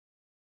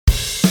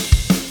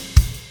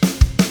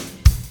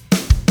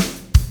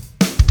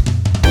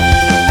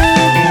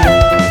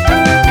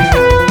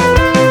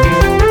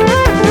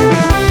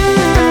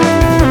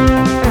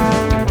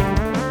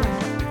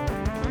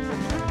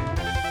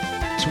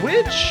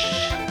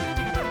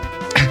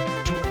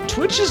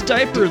Twitch is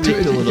diaper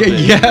leaked a little bit.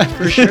 Yeah,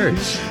 for sure.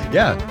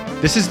 Yeah.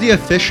 This is the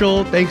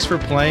official thanks for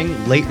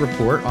playing late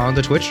report on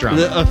the Twitch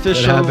drama. The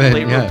official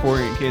late report,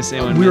 in case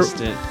anyone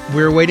missed it.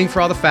 We were waiting for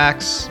all the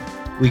facts.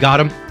 We got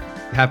them.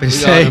 Happy to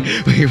say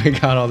we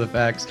got all the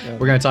facts. Yeah.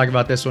 We're going to talk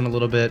about this one a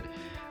little bit.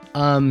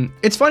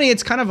 It's funny.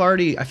 It's kind of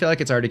already, I feel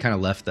like it's already kind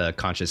of left the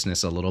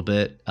consciousness a little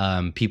bit.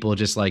 People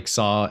just like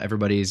saw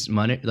everybody's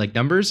money, like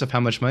numbers of how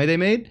much money they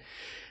made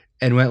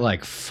and went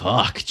like,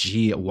 fuck,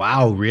 gee,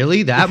 wow,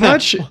 really that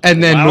much?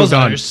 And then moved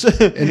on.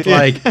 And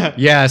like,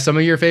 yeah, some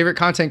of your favorite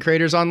content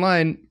creators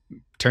online,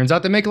 turns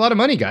out they make a lot of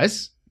money,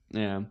 guys.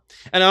 Yeah.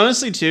 And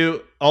honestly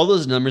too, all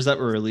those numbers that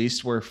were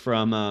released were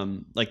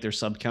from like their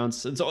sub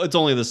counts. It's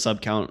only the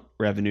sub count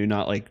revenue,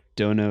 not like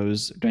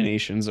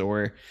donations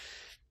or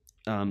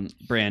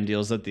brand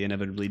deals that they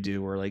inevitably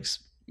do, or like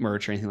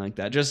merch or anything like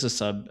that. Just a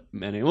sub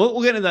menu. We'll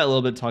get into that a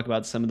little bit, talk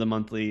about some of the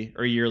monthly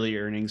or yearly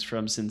earnings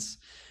from since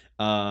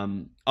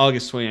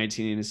August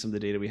 2019 and some of the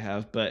data we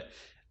have. But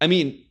I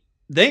mean,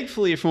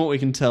 thankfully, from what we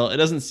can tell, it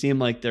doesn't seem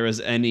like there was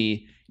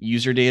any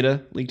user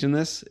data leaked in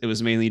this. It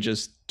was mainly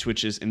just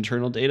Twitch's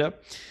internal data.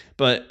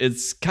 But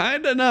it's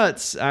kind of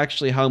nuts,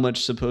 actually, how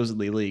much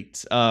supposedly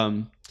leaked.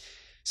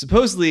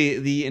 Supposedly,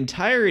 the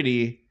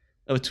entirety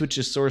of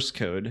Twitch's source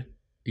code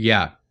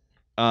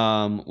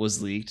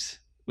was leaked,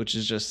 which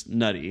is just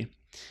nutty.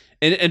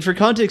 And for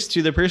context,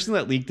 too, the person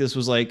that leaked this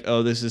was like,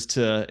 oh, this is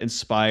to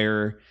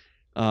inspire...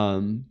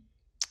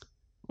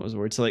 what was the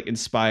word? To like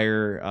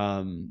inspire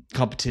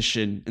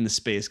competition in the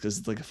space, because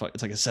it's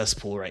like a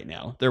cesspool right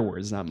now. Their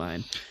words, not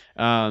mine.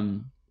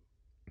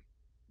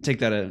 Take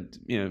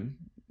that,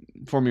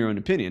 form your own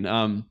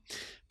opinion.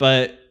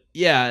 But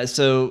yeah,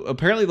 so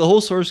apparently the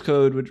whole source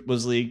code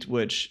was leaked,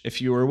 which if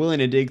you were willing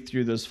to dig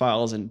through those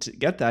files and to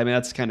get that, I mean,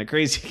 that's kind of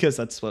crazy because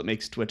that's what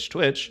makes Twitch.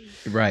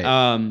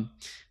 Right.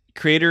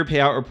 Creator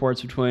payout reports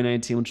from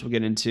 2019, which we'll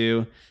get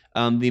into.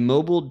 The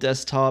mobile,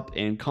 desktop,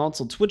 and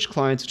console Twitch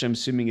clients, which I'm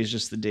assuming is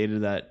just the data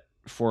that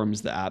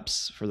forms the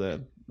apps for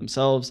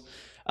themselves.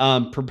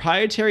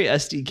 Proprietary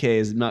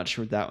SDKs, I'm not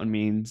sure what that one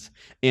means.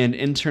 And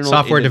internal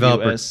software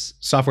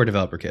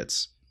developer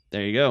kits.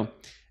 There you go.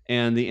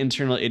 And the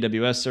internal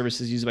AWS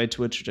services used by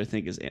Twitch, which I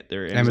think is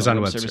their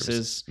Amazon Web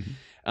Services.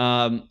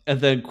 Mm-hmm. And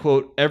then,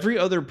 quote, every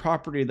other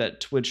property that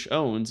Twitch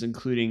owns,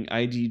 including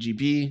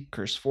IDGB,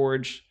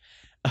 CurseForge,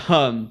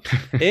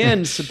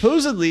 and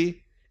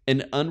supposedly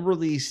an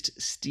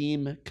unreleased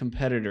Steam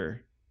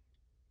competitor.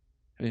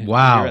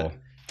 Wow.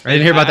 I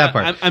didn't hear about that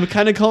part. I'm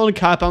kind of calling a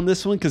cop on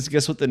this one because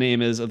guess what the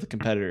name is of the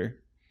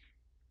competitor?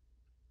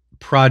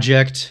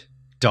 Project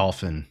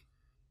Dolphin.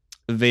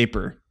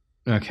 Vapor.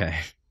 Okay.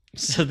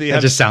 So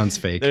that just sounds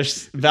fake.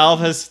 Valve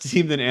has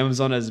Steam, then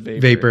Amazon has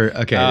Vapor. Vapor.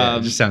 Okay,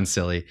 that just sounds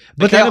silly.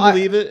 But I kind of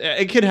believe it.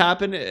 It could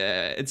happen.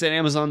 It's in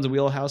Amazon's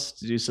wheelhouse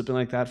to do something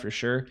like that for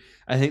sure.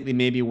 I think they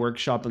may be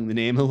workshopping the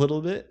name a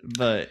little bit,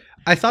 but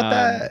I thought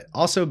that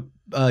also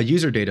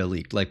user data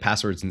leaked, like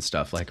passwords and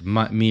stuff, like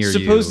me or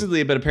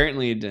supposedly, but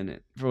apparently it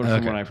didn't. From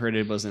what I've heard,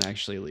 it wasn't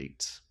actually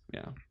leaked.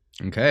 Yeah.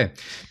 Okay.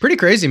 Pretty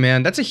crazy,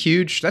 man. That's a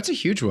huge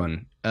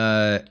one.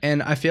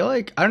 And I feel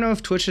like, I don't know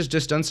if Twitch has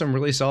just done some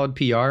really solid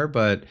PR,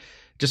 but it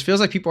just feels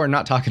like people are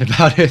not talking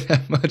about it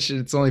that much.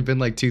 It's only been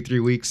like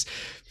 2-3 weeks.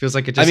 Feels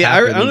like it just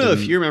happened. I don't know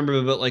if you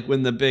remember, but like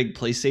when the big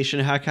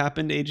PlayStation hack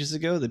happened ages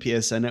ago, the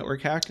PSN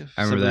network hack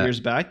several years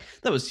back,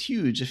 that was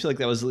huge. I feel like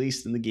that was at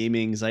least in the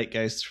gaming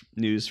zeitgeist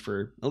news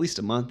for at least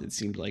a month, it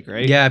seemed like,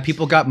 right? Yeah,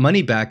 people got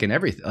money back and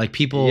everything. Like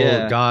people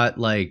got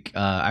like,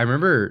 I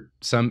remember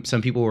some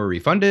people were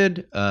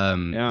refunded.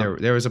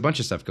 There was a bunch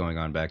of stuff going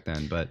on back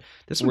then, but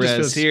this one just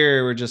feels...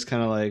 here we're just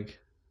kind of like,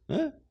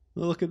 well,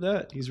 look at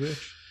that, he's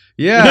rich.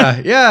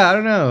 Yeah, I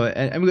don't know.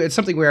 And I mean, it's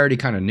something we already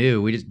kind of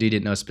knew. We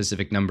didn't know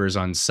specific numbers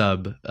on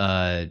sub.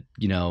 What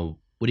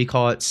do you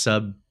call it?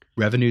 Sub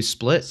revenue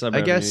split,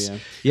 I guess.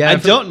 Yeah. I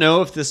don't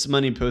know if this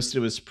money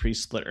posted was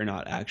pre-split or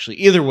not, actually.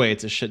 Either way,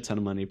 it's a shit ton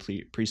of money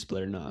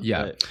pre-split or not.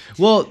 Yeah.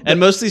 And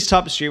most of these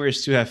top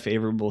streamers do have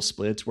favorable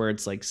splits where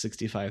it's like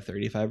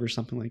 65-35 or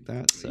something like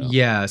that. So.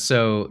 Yeah.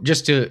 So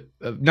just to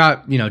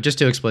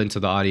explain to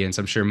the audience,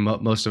 I'm sure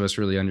most of us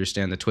really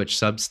understand the Twitch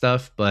sub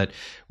stuff, but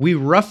we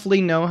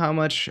roughly know how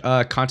much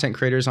content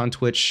creators on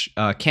Twitch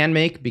can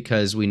make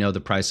because we know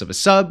the price of a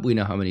sub. We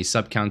know how many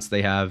sub counts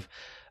they have.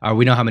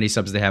 We know how many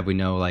subs they have. We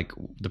know like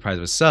the price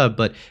of a sub,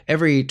 but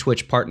every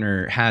Twitch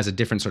partner has a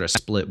different sort of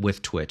split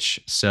with Twitch.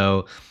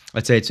 So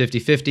let's say it's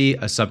 50-50.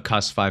 A sub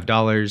costs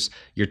 $5.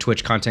 Your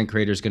Twitch content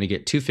creator is going to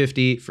get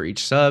 $2.50 for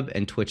each sub,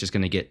 and Twitch is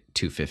going to get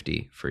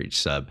 $2.50 for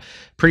each sub.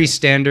 Pretty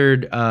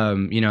standard,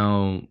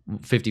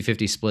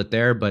 50-50 split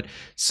there. But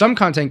some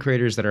content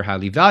creators that are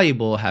highly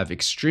valuable have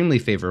extremely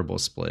favorable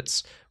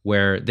splits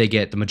where they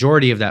get the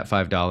majority of that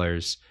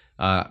 $5.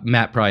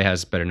 Matt probably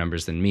has better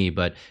numbers than me,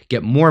 but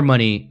get more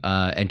money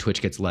and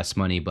Twitch gets less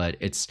money. But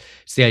it's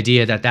the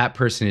idea that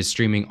person is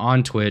streaming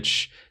on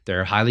Twitch. They're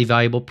a highly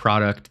valuable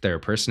product. They're a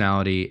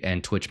personality,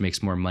 and Twitch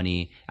makes more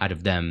money out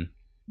of them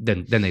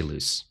than they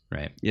lose,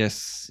 right?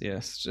 Yes.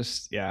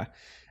 Just, yeah.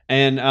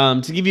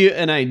 And to give you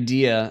an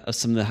idea of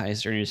some of the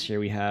highest earners here,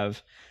 we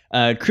have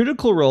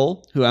Critical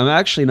Role, who I'm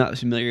actually not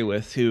familiar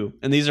with,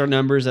 and these are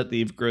numbers that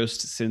they've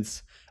grossed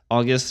since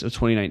August of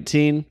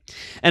 2019.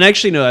 And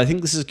actually, no, I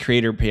think this is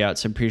creator payouts.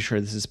 So I'm pretty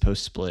sure this is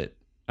post-split,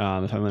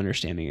 if I'm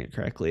understanding it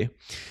correctly.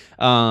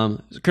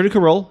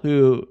 Critical Role,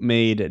 who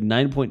made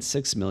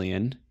 $9.6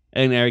 million.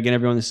 And again,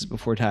 everyone, this is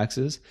before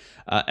taxes.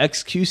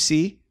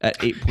 XQC at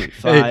 8.5.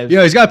 Hey,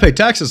 yeah, he's got to pay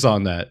taxes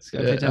on that.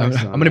 I'm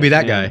going to be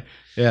that guy.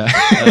 Yeah.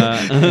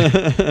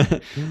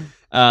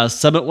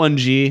 Summit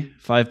 1G,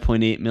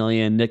 5.8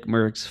 million. Nick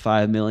Merckx,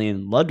 5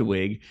 million.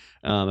 Ludwig,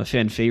 a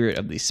fan favorite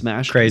of the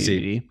Smash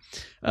community,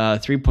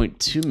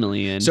 3.2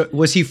 million. So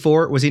was he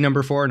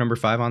number 4 or number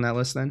 5 on that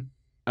list then?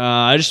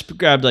 I just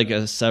grabbed like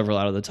several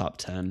out of the top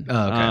 10.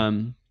 Oh,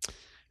 okay.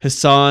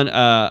 Hassan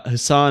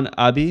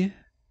Abi,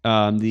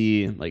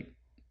 the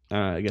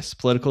I guess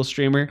political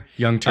streamer,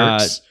 Young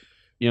Turks,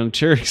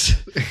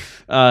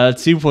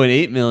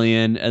 2.8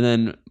 million. And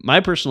then my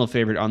personal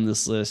favorite on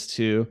this list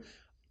too,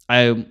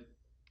 I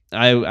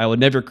would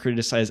never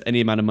criticize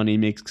any amount of money he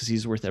makes because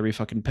he's worth every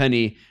fucking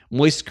penny.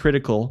 Moist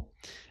Critical,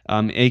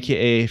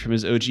 aka from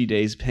his OG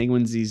days,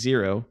 Penguin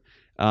Z0,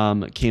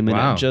 came in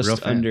at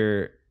just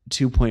under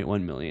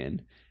 2.1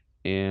 million.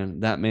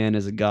 And that man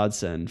is a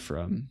godsend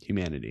from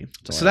humanity.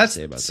 So that's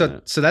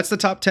the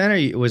top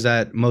 10, or was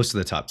that most of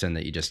the top 10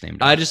 that you just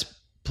named? I just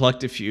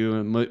plucked a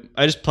few.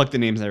 I just plucked the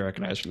names I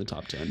recognize from the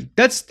top 10.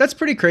 That's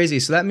pretty crazy.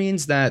 So that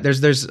means that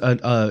there's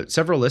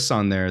several lists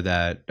on there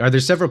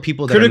there's several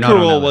people that Critical are not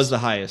on Role that was list. the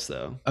highest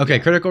though. Okay,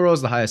 yeah. Critical Role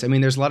is the highest. I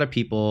mean, there's a lot of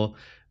people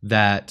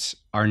that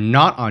are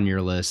not on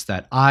your list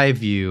that I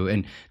view,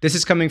 and this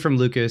is coming from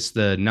Lucas,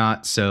 the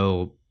not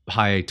so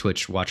high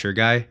Twitch watcher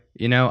guy.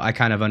 You know, I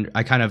kind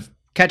of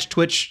catch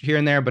Twitch here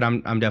and there, but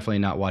I'm definitely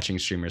not watching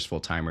streamers full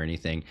time or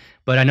anything.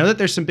 But I know that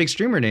there's some big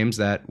streamer names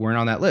that weren't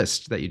on that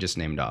list that you just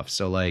named off.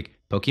 So like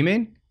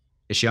Pokimane,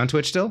 is she on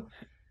Twitch still?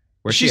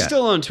 Where's she's she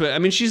still on Twitch. I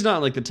mean, she's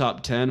not like the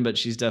top 10, but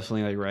she's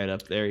definitely like right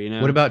up there. You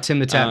know. What about Tim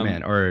the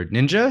Tatman or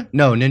Ninja?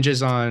 No,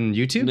 Ninja's on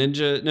YouTube.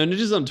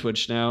 Ninja's on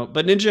Twitch now,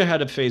 but Ninja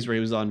had a phase where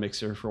he was on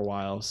Mixer for a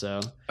while.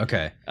 So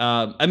okay.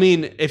 I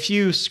mean, if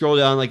you scroll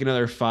down like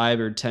another 5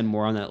 or 10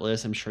 more on that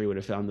list, I'm sure you would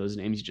have found those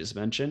names you just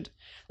mentioned.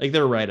 Like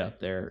they're right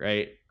up there,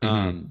 right?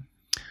 Mm-hmm.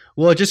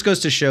 Well, it just goes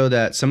to show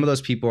that some of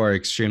those people are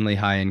extremely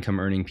high income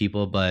earning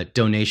people, but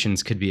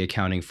donations could be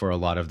accounting for a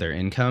lot of their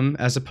income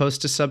as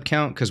opposed to sub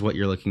count, because what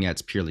you're looking at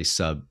is purely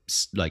sub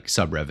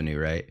revenue,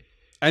 right?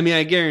 I mean,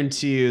 I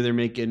guarantee you they're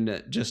making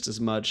just as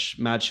much,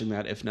 matching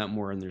that, if not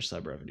more, in their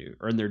sub revenue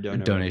or in their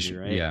donation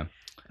revenue, right? Yeah,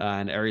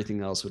 and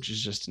everything else, which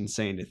is just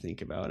insane to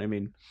think about. I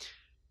mean,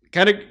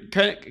 kind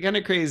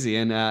of crazy,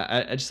 and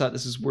I just thought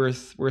this was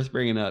worth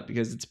bringing up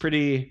because it's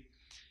pretty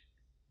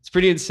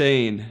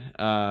insane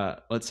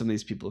what some of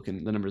these people the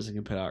numbers they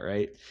can put out,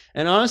 right?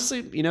 And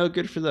honestly, you know,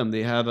 good for them.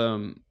 They have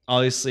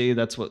obviously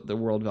that's what the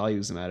world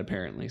values them at,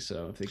 apparently.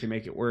 So if they can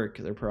make it work,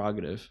 their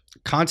prerogative.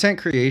 Content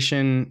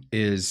creation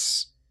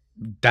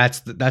that's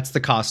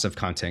the cost of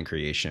content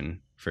creation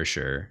for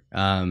sure.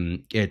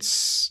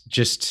 It's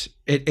just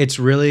it's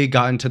really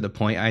gotten to the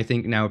point, I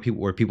think, now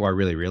where people are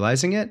really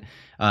realizing it.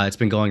 It's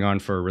been going on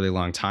for a really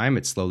long time.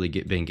 It's slowly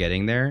been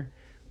getting there,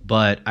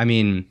 but I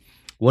mean,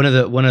 one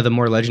of the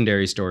more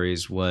legendary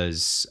stories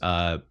was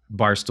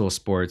Barstool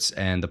Sports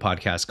and the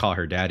podcast Call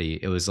Her Daddy.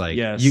 It was like,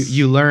 yes.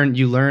 you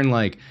learn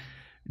like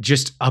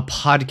just a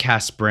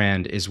podcast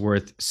brand is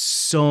worth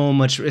so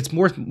much. It's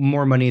worth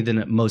more money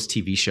than most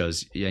TV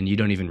shows, and you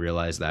don't even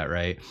realize that,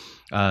 right?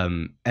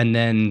 And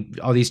then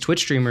all these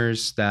Twitch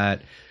streamers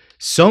that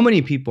so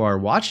many people are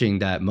watching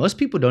that most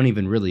people don't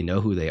even really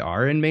know who they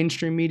are in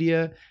mainstream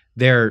media.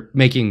 They're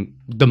making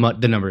the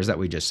numbers that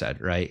we just said,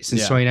 right?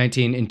 Since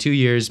 2019, in 2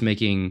 years,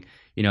 making,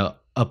 you know,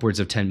 upwards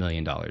of $10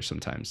 million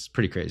sometimes.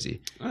 Pretty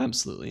crazy.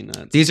 Absolutely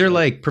nuts. These are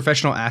like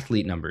professional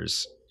athlete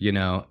numbers, you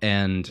know,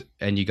 and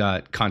you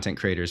got content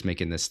creators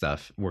making this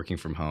stuff working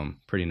from home.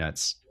 Pretty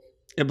nuts.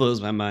 It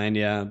blows my mind,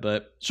 yeah.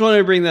 But just wanted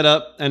to bring that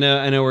up. I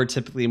know we're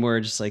typically more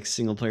just like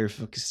single player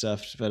focused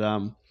stuff,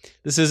 but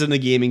this is in the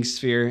gaming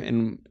sphere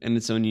in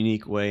its own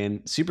unique way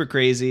and super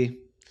crazy.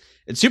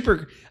 It's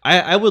super.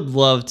 I would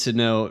love to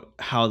know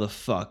how the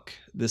fuck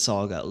this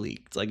all got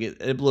leaked. Like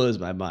it blows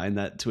my mind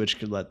that Twitch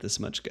could let this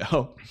much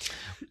go.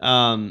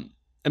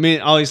 I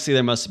mean, obviously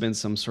there must have been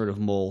some sort of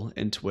mole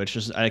in Twitch.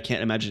 I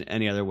can't imagine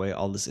any other way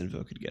all this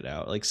info could get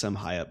out. Like some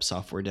high up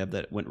software dev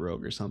that went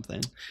rogue or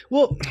something.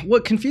 Well,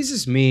 what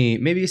confuses me,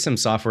 maybe some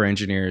software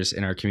engineers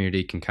in our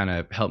community can kind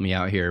of help me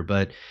out here,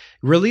 but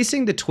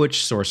releasing the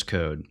Twitch source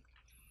code,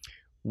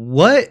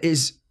 what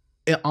is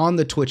on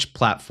the Twitch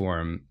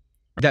platform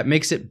that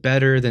makes it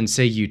better than,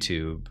 say,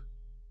 YouTube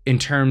in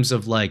terms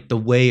of like the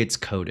way it's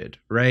coded,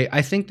 right?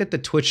 I think that the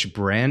Twitch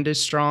brand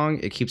is strong.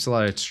 It keeps a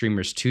lot of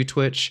streamers to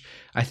Twitch.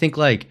 I think,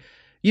 like,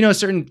 you know,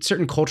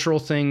 certain cultural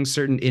things,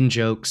 certain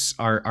in-jokes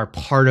are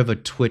part of a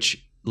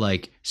Twitch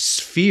like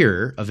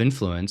sphere of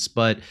influence.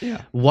 But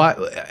why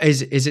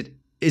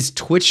is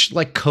Twitch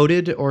like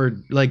coded or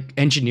like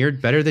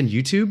engineered better than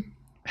YouTube?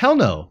 Hell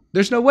no.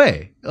 There's no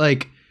way.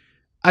 Like,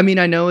 I mean,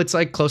 I know it's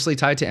like closely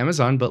tied to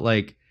Amazon, but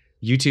like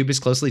YouTube is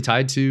closely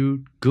tied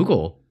to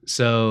Google.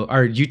 So,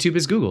 or YouTube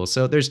is Google.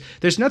 So there's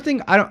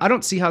nothing. I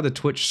don't see how the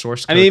Twitch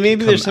source code. I mean,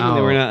 maybe there's something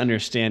that we're not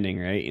understanding,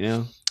 right? You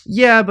know.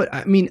 Yeah, but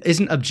I mean,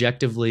 isn't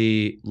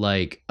objectively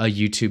like a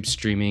YouTube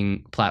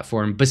streaming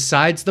platform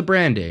besides the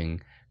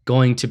branding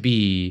going to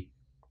be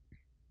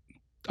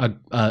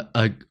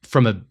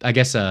from a I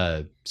guess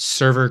a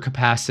server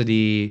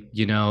capacity,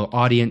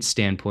 audience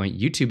standpoint,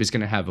 YouTube is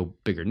going to have a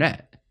bigger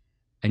net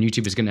and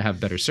YouTube is going to have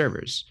better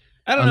servers.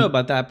 I don't know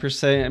about that per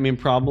se. I mean,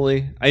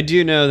 probably. I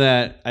do know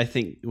that I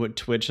think what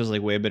Twitch has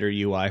like way better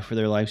UI for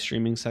their live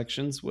streaming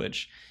sections,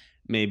 which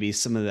maybe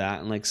some of that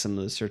and like some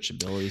of the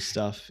searchability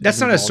stuff. That's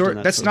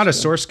not a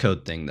source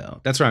code thing though.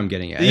 That's what I'm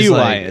getting at. The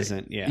UI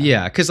isn't. Yeah.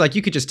 Yeah, because like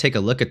you could just take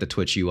a look at the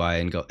Twitch UI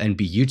and go and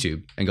be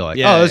YouTube and go like,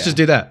 let's just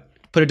do that.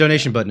 Put a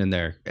donation button in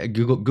there.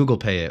 Google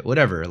Pay it.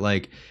 Whatever.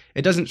 Like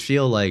it doesn't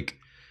feel like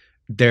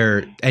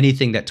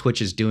anything that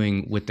Twitch is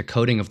doing with the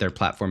coding of their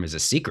platform is a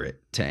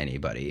secret to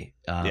anybody,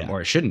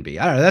 or it shouldn't be.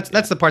 I don't know.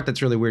 That's the part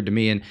that's really weird to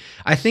me. And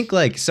I think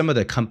like some of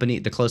the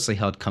closely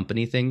held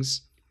company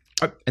things,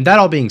 and that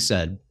all being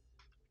said,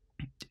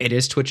 it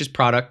is Twitch's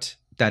product.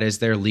 That is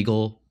their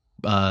legal,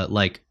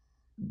 like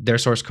their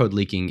source code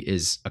leaking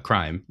is a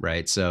crime,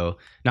 right? So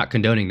not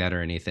condoning that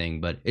or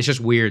anything, but it's just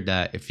weird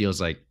that it feels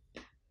like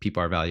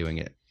people are valuing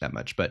it that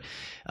much. But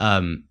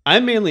I'm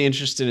mainly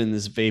interested in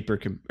this Vapor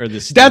or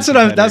this. That's what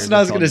I was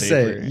going to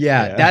say.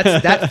 Yeah,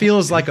 that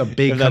feels like a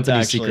big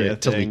company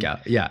secret to leak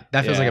out. Yeah,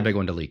 that feels like a big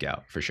one to leak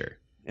out for sure.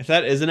 If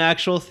that is an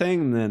actual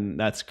thing, then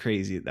that's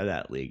crazy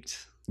that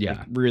leaked. Yeah,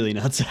 like, really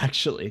nuts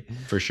actually.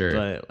 For sure.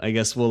 But I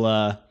guess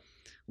we'll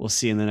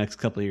see in the next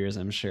couple of years,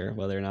 I'm sure,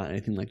 whether or not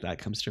anything like that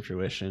comes to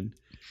fruition.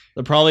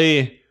 They'll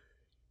probably,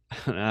 I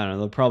don't know,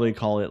 they'll probably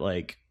call it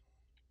like,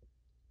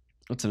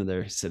 what's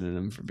another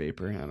synonym for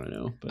Vapor? I don't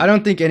know. But I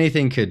don't think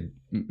anything could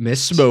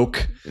miss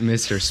smoke.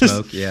 Mr.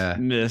 Smoke, yeah.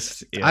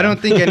 Mist. Yeah. I don't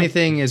think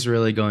anything is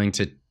really going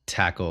to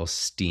tackle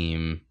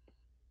Steam,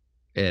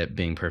 it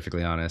being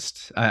perfectly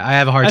honest. I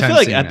have a hard time seeing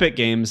I feel like Epic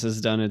Games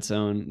has done its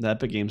own, the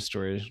Epic Games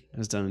Store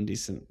has done a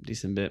decent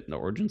bit. The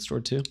Origin Store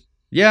too.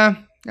 Yeah,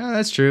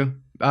 that's true.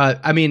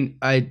 I mean,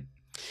 I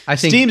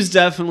think Steam's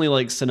definitely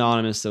like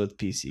synonymous though with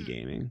PC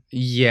gaming.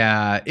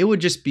 Yeah, it would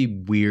just be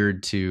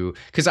weird to,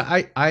 because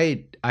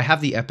I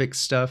have the Epic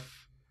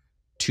stuff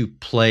to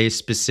play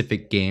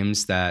specific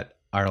games that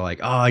are like,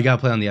 oh, I gotta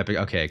play on the Epic.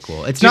 Okay,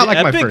 cool. It's not like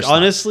Epic my first.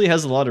 Honestly,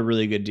 has a lot of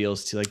really good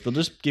deals too. Like they'll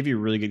just give you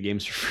really good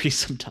games for free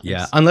sometimes.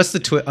 Yeah, unless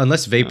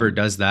Vapor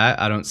does that,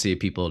 I don't see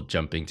people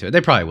jumping to it. They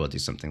probably will do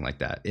something like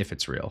that if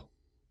it's real.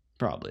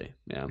 Probably,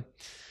 yeah.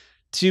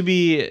 To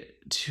be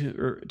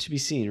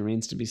seen,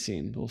 remains to be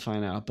seen. We'll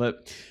find out.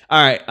 But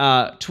all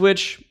right,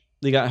 Twitch,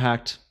 they got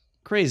hacked.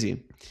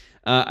 Crazy.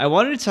 I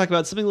wanted to talk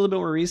about something a little bit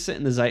more recent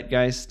in the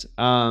zeitgeist.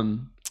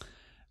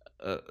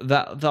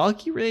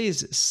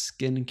 Valkyrie's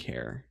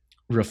skincare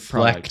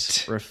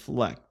Reflect.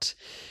 Reflect.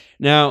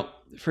 Now,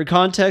 for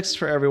context,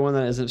 for everyone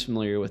that isn't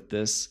familiar with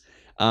this,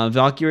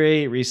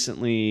 Valkyrie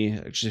recently,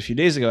 just a few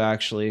days ago,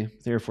 actually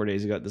 3 or 4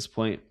 days ago at this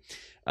point,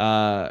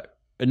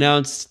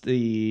 announced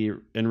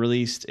and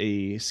released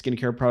a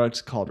skincare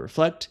product called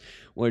Reflect,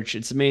 which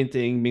its main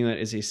thing being that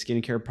it's a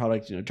skincare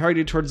product,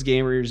 targeted towards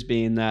gamers,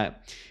 being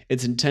that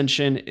its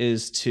intention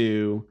is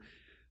to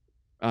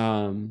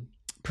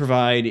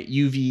provide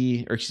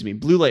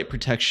blue light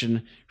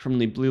protection from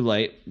the blue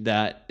light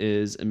that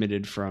is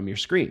emitted from your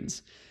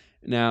screens.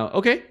 Now,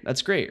 okay,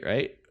 that's great,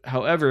 right?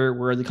 However,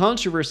 where the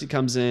controversy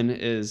comes in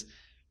is,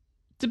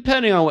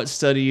 depending on what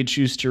study you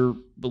choose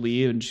to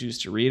believe and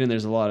choose to read, and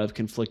there's a lot of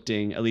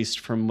conflicting, at least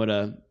from what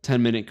a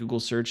 10-minute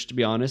Google search, to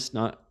be honest,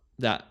 not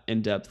that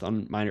in-depth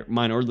on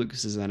mine or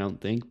Lucas's, I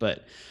don't think,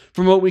 but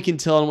from what we can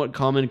tell and what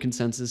common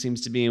consensus seems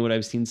to be, and what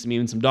I've seen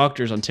even some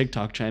doctors on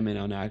TikTok chime in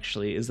on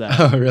actually, is that...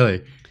 Oh,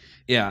 really?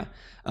 Yeah.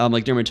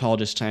 Like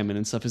dermatologists chime in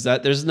and stuff, is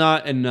that there's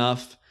not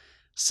enough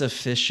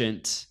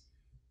sufficient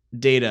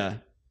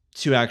data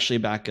to actually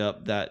back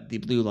up that the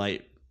blue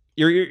light,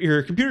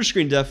 your computer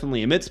screen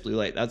definitely emits blue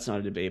light. That's not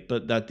a debate,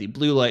 but that the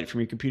blue light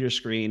from your computer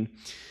screen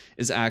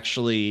is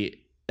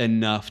actually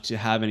enough to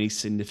have any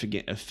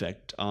significant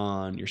effect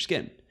on your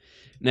skin.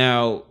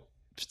 Now,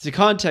 to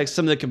context,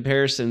 some of the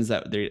comparisons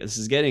that this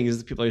is getting is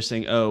that people are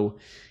saying,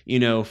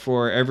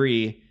 for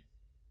every,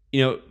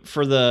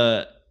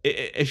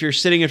 if you're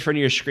sitting in front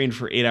of your screen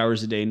for 8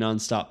 hours a day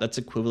nonstop, that's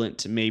equivalent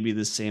to maybe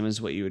the same as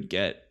what you would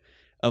get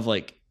of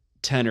like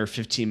 10 or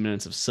 15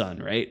 minutes of sun,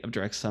 right? Of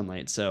direct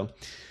sunlight. So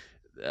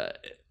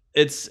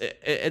it's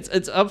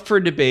up for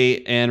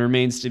debate and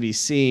remains to be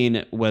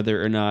seen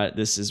whether or not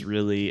this is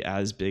really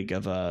as big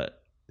of a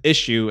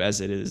issue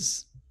as it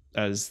is,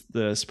 as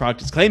the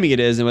product is claiming it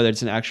is, and whether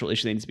it's an actual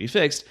issue that needs to be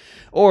fixed,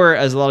 or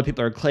as a lot of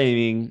people are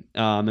claiming,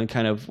 and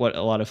kind of what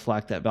a lot of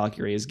flack that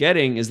Valkyrie is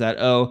getting is that,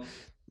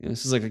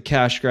 this is like a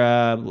cash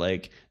grab,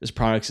 like this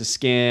product's a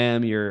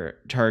scam, you're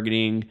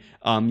targeting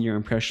your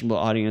impressionable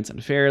audience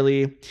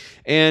unfairly.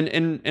 And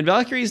in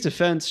Valkyrie's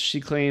defense,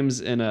 she claims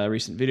in a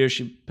recent video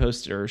she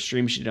posted or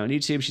stream she did on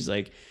YouTube, she's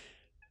like,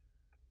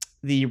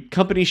 the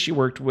company she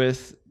worked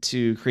with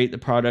to create the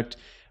product,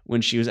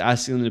 when she was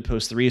asking them to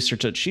post the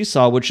research that she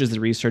saw, which is the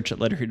research that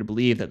led her to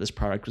believe that this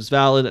product was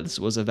valid, that this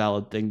was a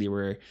valid thing they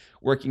were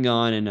working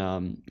on,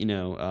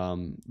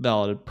 and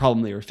valid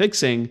problem they were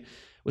fixing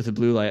with the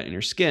blue light in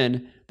your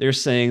skin, they're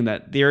saying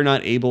that they are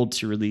not able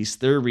to release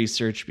their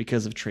research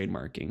because of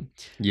trademarking.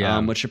 Yeah.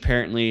 Which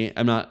apparently,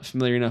 I'm not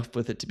familiar enough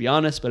with it to be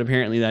honest, but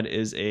apparently that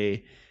is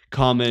a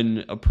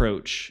common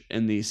approach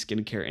in the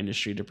skincare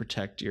industry to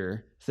protect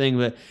your thing.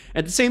 But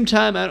at the same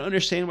time, I don't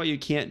understand why you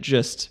can't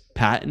just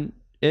patent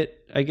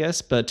it, I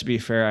guess. But to be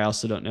fair, I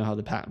also don't know how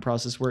the patent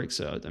process works,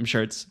 so I'm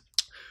sure it's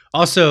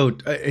also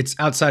it's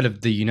outside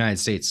of the United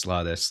States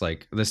law. This,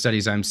 like, the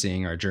studies I'm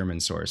seeing are German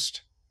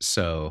sourced.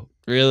 So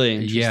really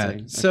yeah.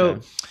 interesting. So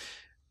Okay.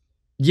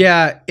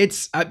 yeah,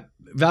 it's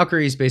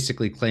Valkyrie's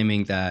basically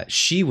claiming that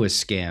she was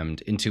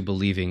scammed into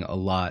believing a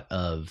lot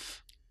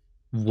of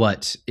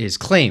what is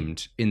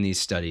claimed in these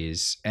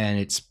studies,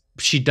 and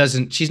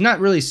she's not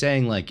really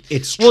saying like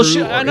it's true.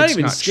 Well, or not it's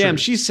even not scam. true.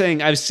 She's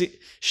saying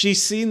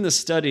she's seen the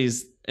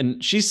studies,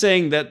 and she's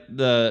saying that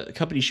the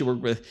company she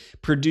worked with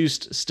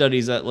produced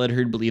studies that led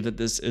her to believe that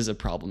this is a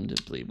problem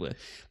to believe with.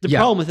 The Yeah.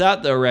 problem with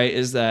that, though, right,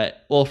 is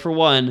that, well, for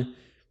one,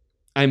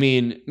 I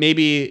mean,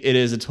 maybe it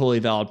is a totally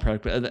valid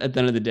product, but at the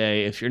end of the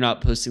day, if you're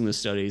not posting the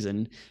studies,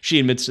 and she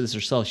admits to this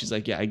herself, she's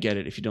like, yeah, I get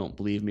it if you don't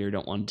believe me or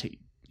don't want to take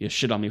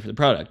shit on me for the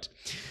product.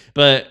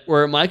 But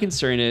where my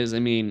concern is, I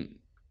mean,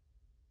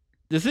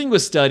 the thing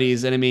with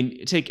studies, and I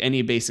mean, take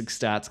any basic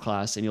stats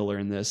class and you'll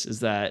learn this,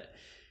 is that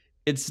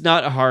it's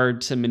not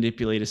hard to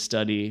manipulate a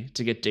study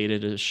to get data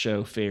to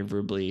show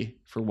favorably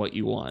for what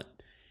you want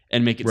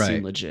and make it seem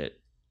Right. legit.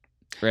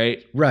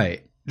 Right?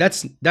 Right.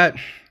 That's that.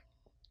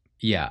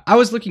 Yeah. I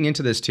was looking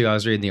into this too. I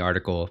was reading the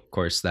article, of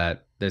course,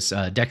 that this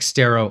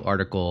Dextero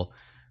article,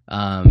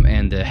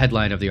 and the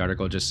headline of the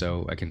article, just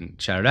so I can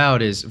shout it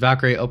out, is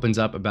Valkyrie opens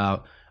up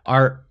about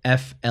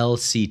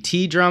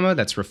RFLCT drama.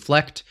 That's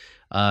Reflect.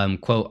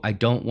 Quote, I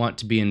don't want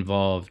to be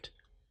involved.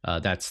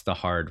 That's the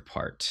hard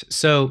part.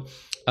 So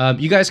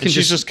you guys can And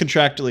she's just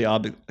contractually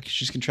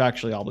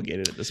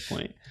obligated at this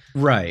point.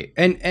 right.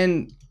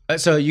 And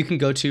so you can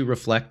go to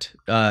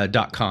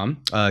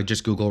reflect.com,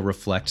 just Google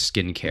Reflect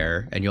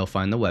Skincare, and you'll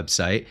find the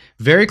website.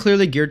 Very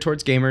clearly geared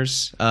towards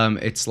gamers.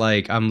 It's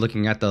like I'm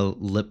looking at the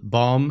lip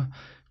balm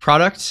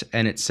product,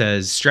 and it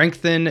says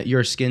strengthen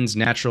your skin's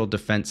natural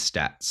defense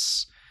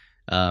stats,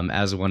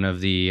 as one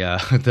of the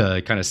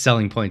the kind of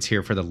selling points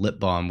here for the lip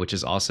balm, which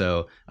is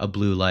also a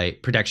blue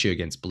light, protects you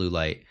against blue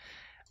light.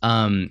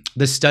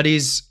 The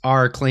studies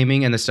are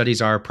claiming, and the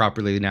studies are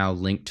properly now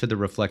linked to the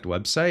Reflect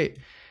website.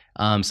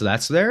 So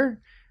that's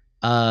there.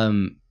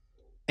 And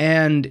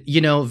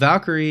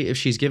Valkyrie, if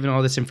she's given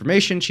all this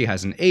information, she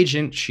has an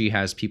agent, she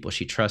has people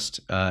she trusts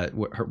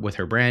with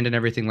her brand and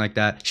everything like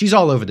that. She's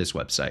all over this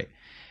website.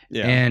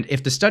 Yeah. And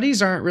if the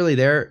studies aren't really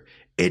there,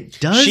 it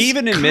does. She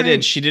even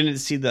admitted she didn't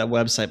see that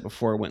website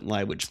before it went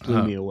live, which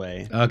blew me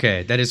away.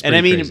 Okay, that is pretty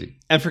And I mean, crazy.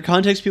 and for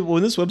context, people,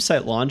 when this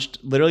website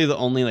launched, literally the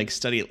only like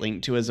study it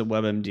linked to is a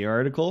WebMD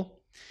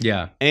article.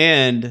 Yeah.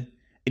 And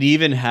it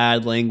even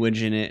had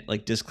language in it,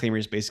 like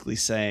disclaimers basically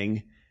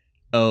saying,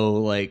 oh,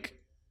 like,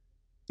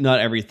 not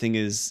everything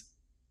is,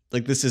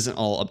 like, this isn't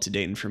all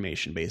up-to-date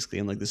information, basically.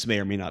 And, like, this may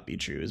or may not be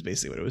true, is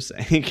basically what it was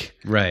saying.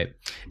 Right.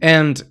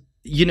 And,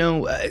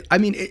 I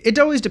mean, it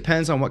always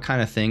depends on what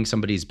kind of thing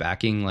somebody's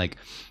backing. Like,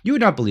 you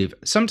would not believe,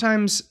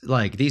 sometimes,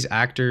 like, these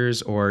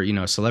actors or,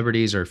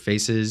 celebrities or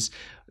faces,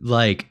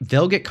 like,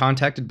 they'll get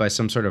contacted by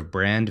some sort of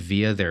brand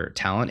via their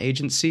talent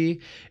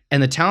agency.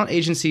 And the talent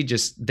agency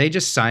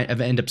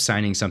end up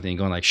signing something and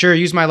going like, sure,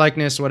 use my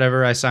likeness,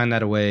 whatever. I sign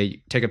that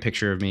away. Take a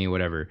picture of me,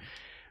 whatever.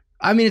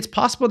 I mean, it's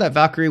possible that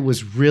Valkyrie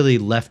was really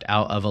left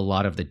out of a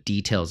lot of the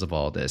details of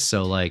all this.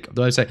 So, like,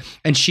 the website,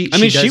 and she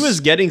was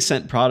getting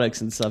sent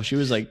products and stuff. She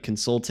was like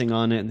consulting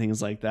on it and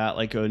things like that.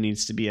 Like, oh, it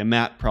needs to be a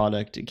matte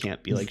product. It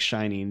can't be like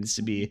shiny. It needs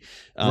to be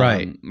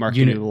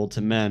marketable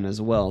to men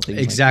as well. Things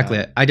exactly.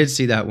 Like that. I did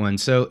see that one.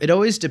 So it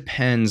always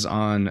depends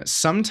on,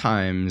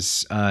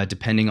 sometimes,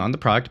 depending on the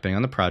product, depending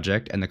on the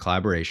project and the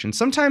collaboration.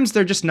 Sometimes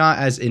they're just not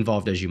as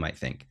involved as you might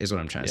think, is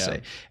what I'm trying to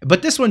say.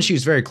 But this one, she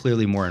was very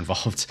clearly more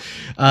involved.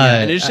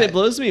 And it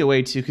blows me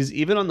away too, because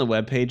even on the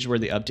webpage where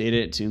they updated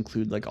it to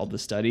include like all the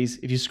studies,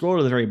 if you scroll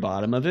to the very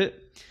bottom of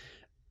it,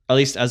 at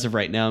least as of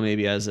right now,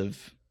 maybe as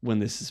of when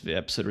this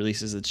episode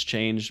releases, it's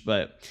changed.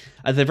 But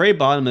at the very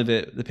bottom of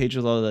it, the page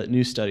with all the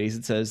new studies,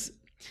 it says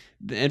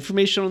the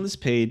information on this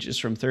page is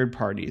from third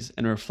parties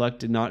and Reflect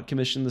did not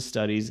commission the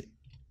studies.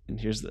 And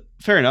here's the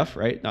fair enough,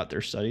 right? Not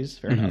their studies.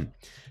 Fair enough.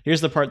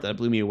 Here's the part that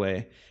blew me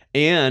away.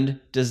 And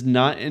does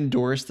not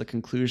endorse the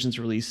conclusions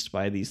released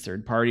by these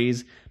third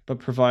parties, but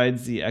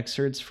provides the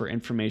excerpts for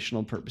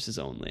informational purposes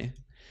only.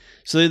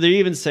 So they're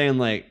even saying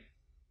like,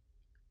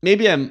 they're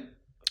kind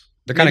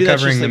of covering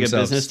that's just like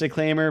themselves. a business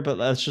disclaimer, but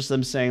that's just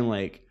them saying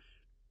like,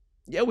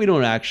 yeah, we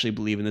don't actually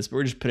believe in this, but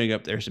we're just putting it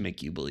up there to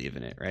make you believe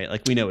in it, right?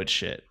 Like we know it's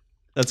shit.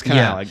 That's kind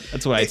of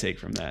that's what I take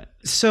from that.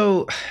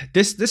 So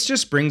this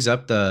just brings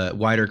up the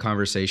wider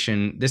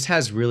conversation. This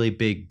has really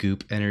big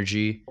goop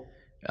energy.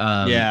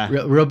 Yeah.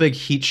 Real big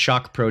heat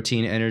shock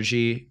protein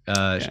energy.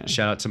 Shout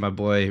out to my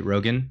boy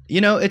Rogan.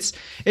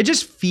 It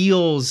just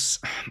feels,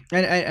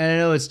 and I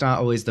know it's not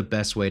always the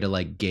best way to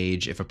like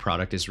gauge if a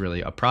product is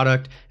really a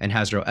product and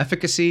has real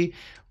efficacy,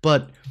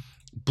 but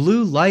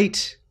blue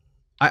light,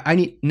 I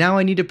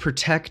need to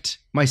protect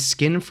my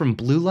skin from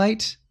blue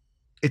light.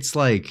 It's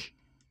like,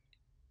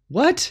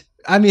 what?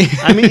 I mean,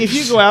 if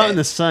you go out in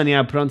the sun,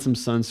 put on some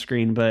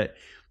sunscreen, but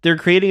they're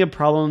creating a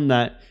problem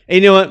that, hey,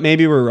 you know what?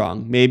 Maybe we're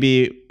wrong.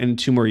 Maybe in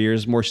 2 more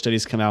years, more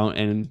studies come out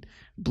and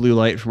blue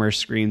light from our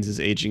screens is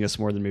aging us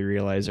more than we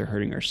realize, or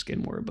hurting our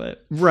skin more.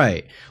 But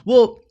right.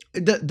 Well,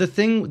 the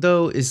thing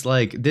though is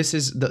like, this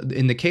is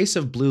in the case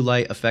of blue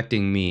light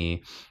affecting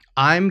me,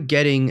 I'm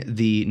getting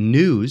the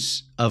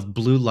news of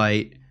blue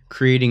light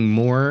creating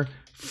more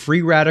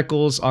free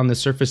radicals on the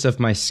surface of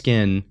my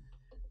skin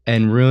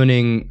and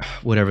ruining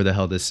whatever the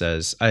hell this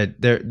says.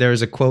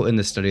 There's a quote in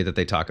the study that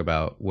they talk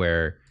about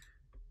where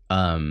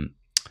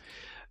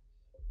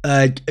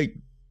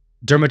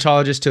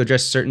dermatologists to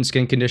address certain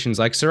skin conditions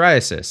like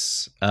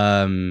psoriasis.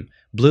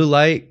 Blue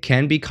light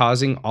can be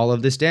causing all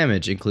of this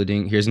damage,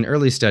 including, here's an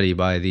early study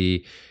by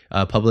the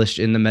published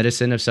in the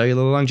Medicine of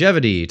Cellular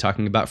Longevity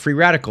talking about free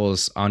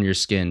radicals on your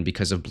skin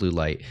because of blue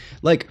light.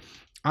 Like,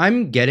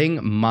 I'm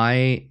getting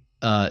my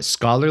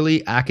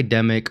scholarly,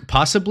 academic,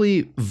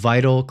 possibly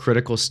vital,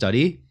 critical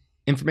study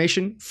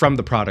information from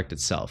the product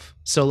itself.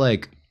 So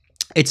like,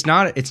 it's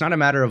not a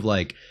matter of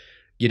like,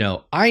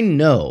 I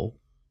know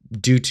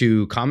due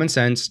to common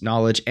sense,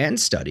 knowledge, and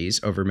studies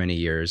over many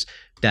years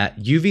that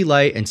UV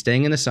light and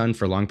staying in the sun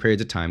for long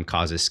periods of time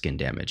causes skin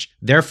damage.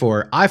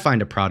 Therefore, I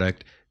find a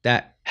product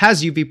that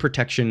has UV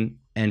protection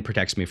and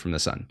protects me from the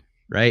sun,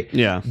 right?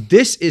 Yeah.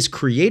 This is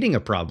creating a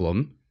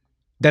problem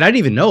that I didn't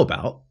even know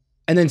about,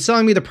 and then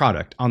selling me the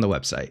product on the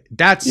website.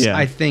 That's,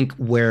 I think,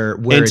 where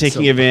and it's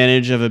taking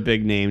advantage of a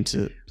big name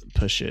to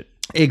push it.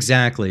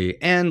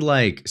 Exactly. And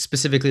like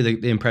specifically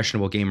the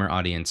impressionable gamer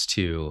audience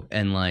too.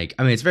 And like,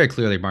 it's very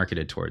clearly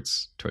marketed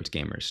towards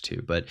gamers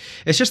too, but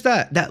it's just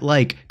that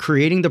like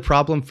creating the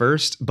problem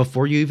first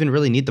before you even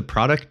really need the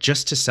product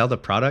just to sell the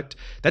product.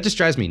 That just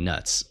drives me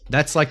nuts.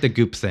 That's like the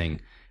Goop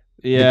thing.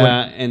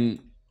 Yeah. And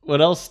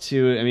what else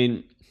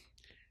too?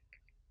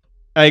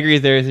 I agree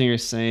with everything you're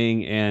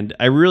saying. And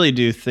I really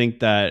do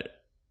think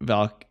that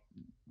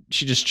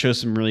she just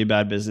chose some really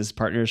bad business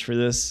partners for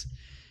this.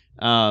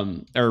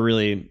 Or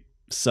really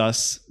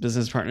sus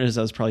business partners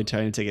that was probably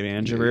trying to take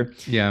advantage of her.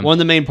 Yeah. One of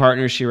the main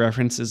partners she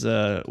references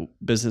a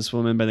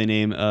businesswoman by the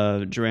name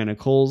of Joanna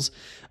Coles.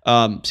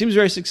 Seems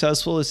very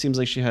successful. It seems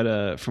like she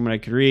had from what I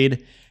could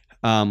read,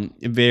 a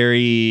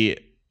very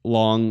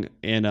long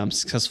and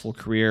successful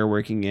career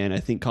working in, I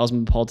think,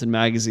 Cosmopolitan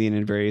magazine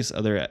and various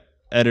other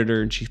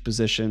editor-in-chief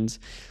positions.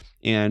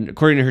 And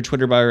according to her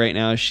Twitter bio right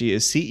now, she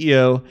is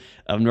CEO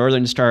of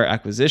Northern Star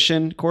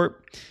Acquisition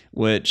Corp,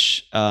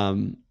 which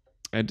I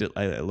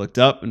looked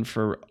up, and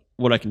for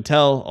what I can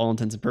tell, all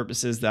intents and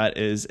purposes, that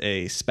is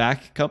a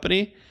SPAC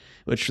company,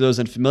 which for those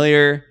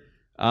unfamiliar,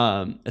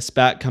 a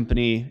SPAC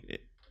company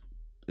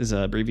is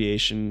an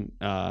abbreviation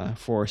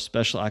for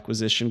special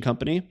acquisition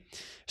company,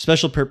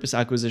 special purpose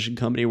acquisition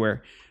company,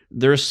 where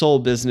their sole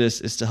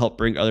business is to help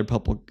bring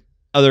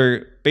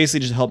basically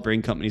just help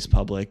bring companies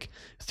public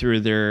through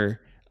their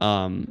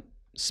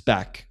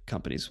SPAC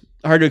companies.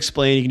 Hard to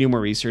explain. You can do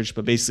more research,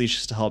 but basically it's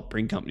just to help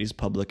bring companies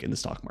public in the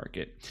stock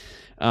market.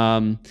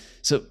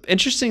 So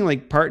interesting,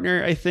 like,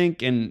 partner, I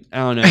think, and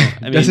I don't know.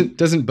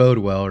 Doesn't bode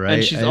well, right?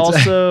 And she's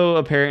also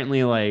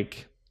apparently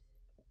like,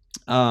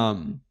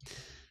 co-founder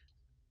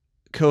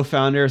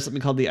of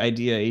something called the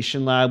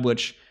Ideation Lab,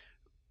 which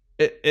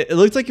it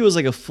looked like it was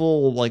like a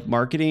full like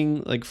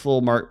marketing, like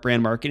full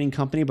brand marketing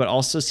company, but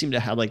also seemed to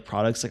have like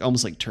products, like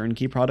almost like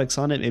turnkey products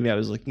on it. Maybe I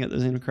was looking at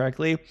those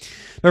incorrectly,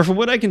 but from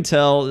what I can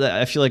tell,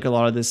 that I feel like a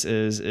lot of this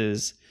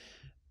is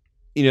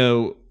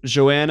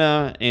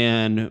Joanna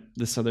and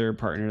this other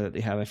partner that they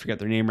have, I forget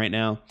their name right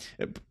now,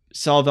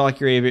 saw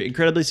Valkyrae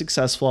incredibly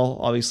successful,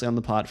 obviously on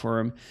the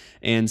platform,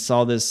 and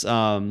saw this,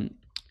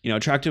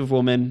 attractive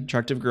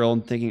girl,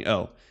 and thinking,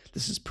 oh,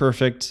 this is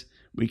perfect.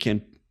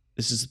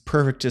 This is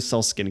perfect to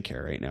sell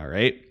skincare right now,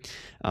 right?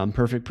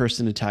 Perfect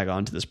person to tag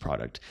on to this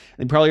product.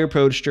 They probably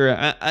approached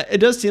her. It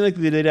does seem like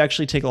they did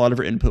actually take a lot of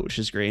her input, which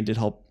is great, and did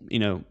help,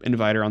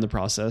 invite her on the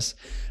process.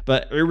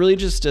 But it really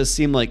just does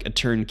seem like a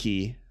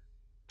turnkey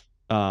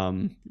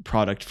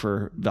product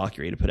for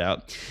Valkyrae to put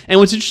out. And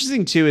what's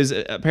interesting too is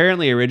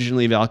apparently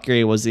originally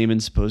Valkyrae wasn't even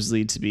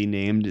supposedly to be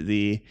named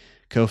the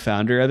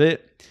co-founder of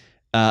it.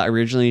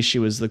 Originally she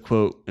was the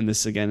quote, and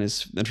this again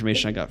is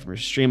information I got from her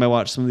stream I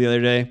watched some the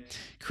other day,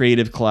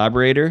 creative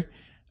collaborator.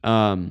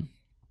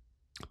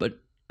 But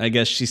I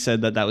guess she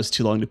said that was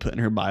too long to put in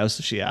her bio,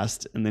 so she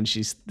asked, and then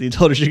they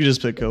told her she could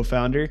just put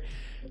co-founder.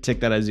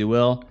 Take that as you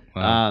will.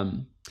 Wow.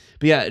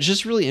 But yeah, it's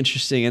just really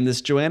interesting. And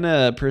this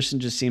Joanna person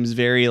just seems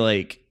very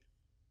like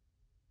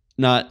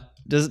not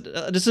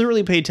doesn't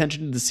really pay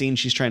attention to the scene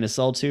she's trying to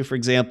sell to. For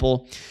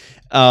example,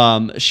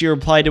 she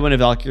replied to one of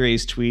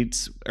Valkyrie's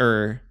tweets,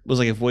 or was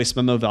like a voice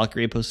memo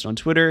Valkyrie posted on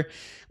Twitter,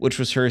 which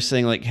was her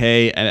saying like,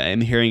 "Hey,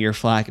 I'm hearing your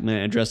flack. I'm going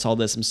to address all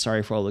this. I'm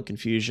sorry for all the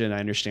confusion. I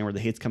understand where the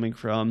hate's coming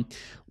from.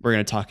 We're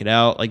going to talk it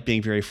out," like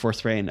being very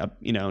forthright and,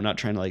 not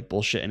trying to like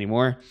bullshit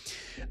anymore.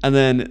 And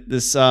then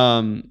this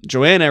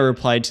Joanna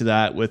replied to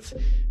that with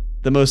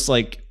the most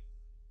like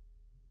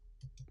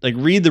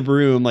read the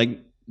room, like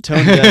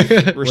tone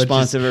deaf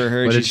response I've ever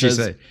heard. What did she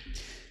say?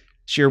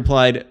 She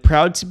replied,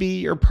 "Proud to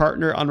be your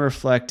partner on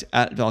Reflect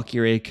at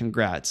Valkyrie.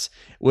 Congrats.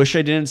 Wish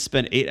I didn't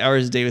spend 8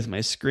 hours a day with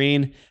my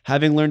screen.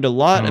 Having learned a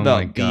lot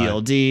about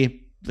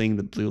BLD," being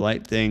the blue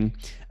light thing,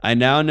 "I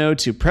now know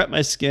to prep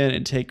my skin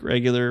and take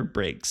regular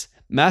breaks.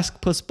 Mask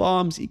plus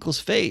bombs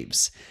equals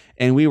faves.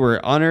 And we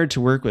were honored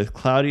to work with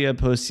Claudia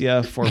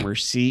Postia, former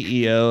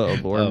CEO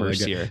of Laura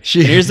Mercier."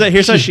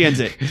 Here's how she ends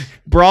it.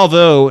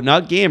 "Bravo,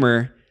 not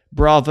gamer.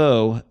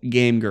 Bravo,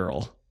 game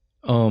girl."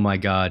 Oh my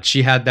God.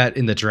 She had that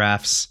in the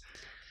drafts.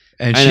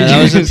 And I know,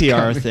 that was a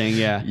PR thing,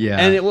 yeah. Yeah.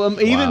 And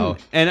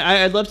and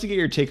I'd love to get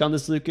your take on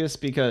this, Lucas,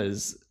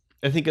 because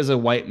I think as a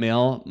white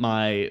male,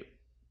 I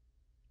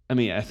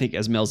think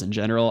as males in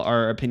general,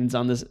 our opinions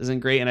on this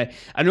isn't great. And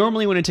I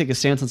normally wouldn't take a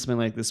stance on something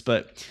like this,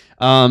 but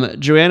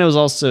Joanna was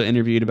also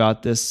interviewed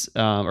about this,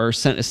 or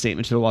sent a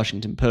statement to the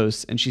Washington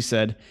Post, and she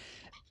said,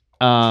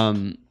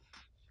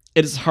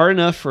 "It is hard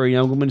enough for a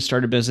young woman to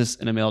start a business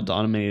in a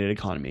male-dominated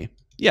economy."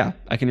 Yeah,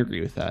 I can agree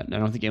with that. And I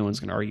don't think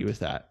anyone's going to argue with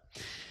that.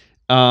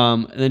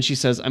 And then she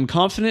says, "I'm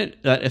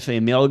confident that if a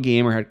male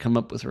gamer had come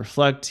up with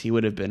Reflect, he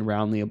would have been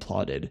roundly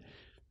applauded."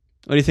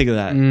 What do you think of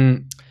that?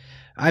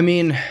 I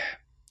mean,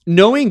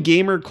 knowing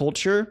gamer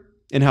culture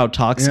and how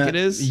toxic it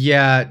is.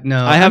 Yeah,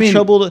 no. I have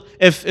trouble.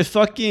 If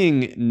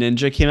fucking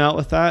Ninja came out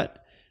with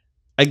that,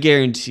 I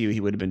guarantee you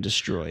he would have been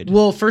destroyed.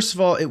 Well, first of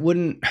all, it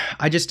wouldn't.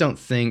 I just don't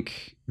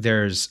think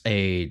there's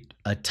a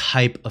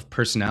type of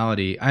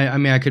personality. I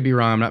mean, I could be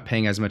wrong. I'm not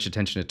paying as much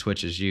attention to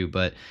Twitch as you,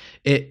 but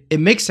it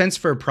makes sense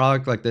for a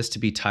product like this to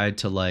be tied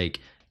to like,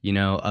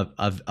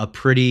 a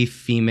pretty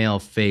female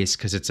face,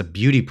 because it's a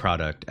beauty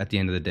product at the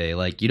end of the day.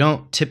 Like, you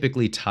don't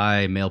typically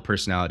tie male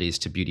personalities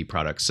to beauty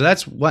products. So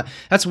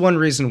that's one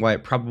reason why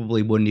it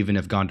probably wouldn't even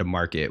have gone to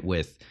market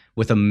with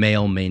a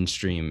male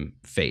mainstream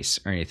face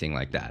or anything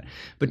like that.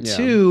 But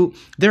two,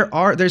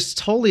 there's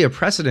totally a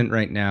precedent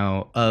right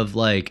now of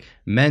like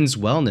men's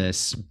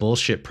wellness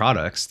bullshit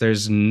products.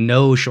 There's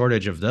no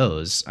shortage of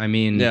those. I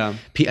mean,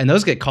 and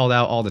those get called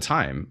out all the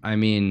time. I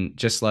mean,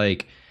 just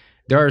like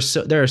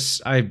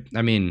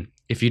I mean,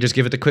 if you just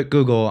give it the quick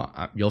Google,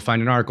 you'll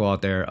find an article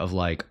out there of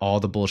like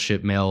all the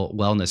bullshit male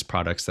wellness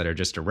products that are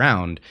just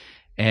around,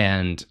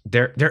 and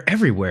they're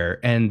everywhere,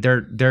 and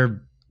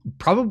they're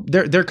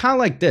kind of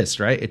like this,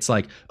 right? It's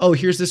like, oh,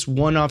 here's this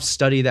one-off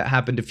study that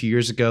happened a few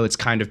years ago. It's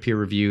kind of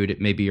peer-reviewed,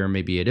 maybe, or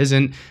maybe it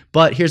isn't.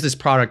 But here's this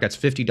product that's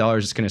 $50.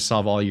 It's going to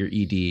solve all your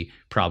ED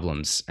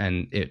problems,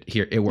 and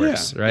it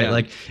works, right? Yeah.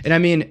 Like, and I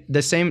mean,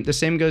 the same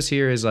goes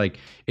here. Is like,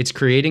 it's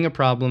creating a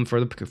problem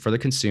for the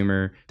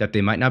consumer that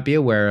they might not be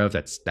aware of.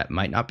 That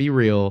might not be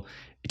real,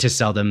 to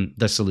sell them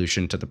the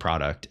solution to the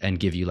product and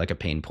give you like a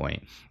pain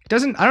point. I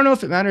don't know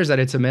if it matters that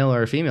it's a male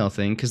or a female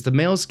thing, because the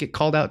males get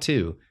called out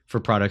too for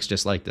products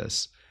just like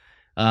this.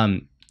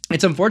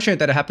 It's unfortunate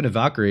that it happened to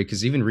Valkyrie,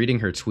 because even reading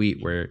her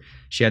tweet, where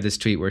she had this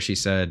tweet where she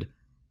said,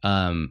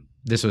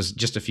 this was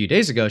just a few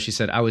days ago, she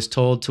said, "I was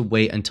told to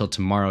wait until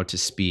tomorrow to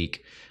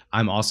speak.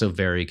 I'm also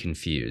very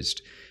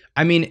confused."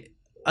 I mean,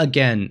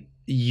 again,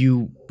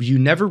 you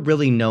never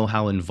really know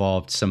how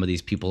involved some of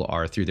these people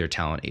are through their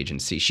talent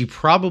agency. She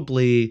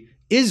probably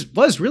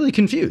was really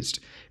confused.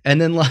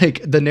 And then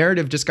like the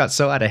narrative just got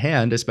so out of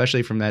hand,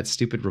 especially from that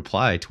stupid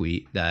reply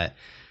tweet that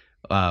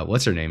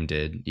what's her name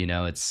did.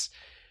 I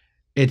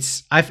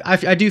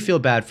do feel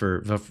bad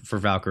for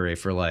Valkyrie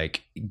for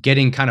like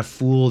getting kind of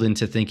fooled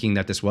into thinking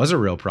that this was a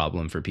real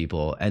problem for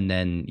people, and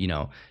then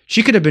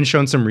she could have been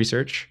shown some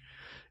research,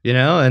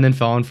 and then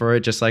fallen for it,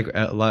 just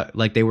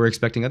like they were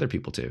expecting other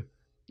people to.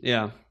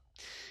 Yeah,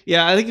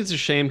 I think it's a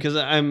shame, because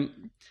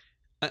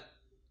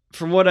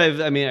from what I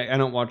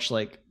don't watch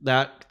like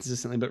that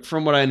consistently, but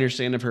from what I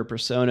understand of her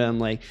persona and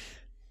like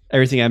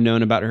everything I've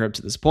known about her up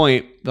to this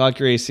point,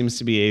 Valkyrie seems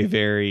to be a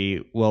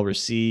very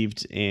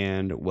well-received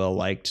and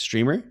well-liked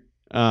streamer.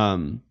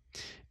 And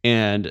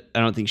I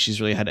don't think she's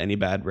really had any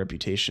bad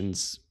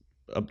reputations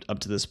up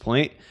to this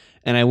point.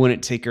 And I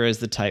wouldn't take her as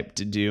the type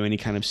to do any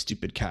kind of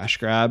stupid cash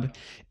grab.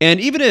 And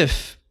even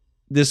if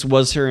this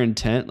was her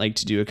intent, like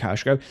to do a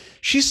cash grab,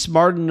 she's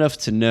smart enough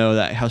to know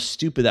that how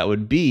stupid that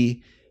would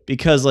be,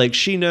 because like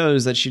she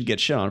knows that she'd get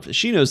shit on.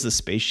 She knows the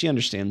space. She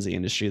understands the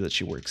industry that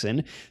she works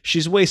in.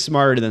 She's way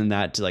smarter than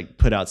that to like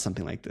put out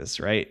something like this,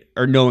 right?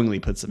 Or knowingly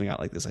put something out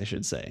like this, I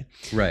should say.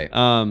 Right.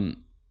 And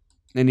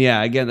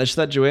yeah, again,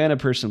 that Joanna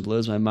person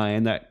blows my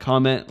mind. That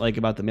comment like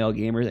about the male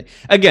gamer thing.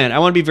 Again, I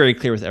want to be very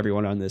clear with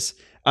everyone on this.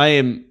 I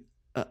am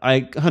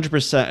I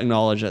 100%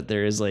 acknowledge that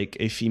there is like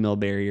a female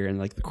barrier in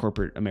like the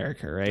corporate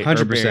America, right?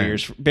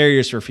 100%.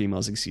 Barriers for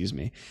females, excuse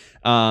me,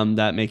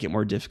 that make it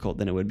more difficult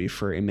than it would be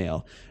for a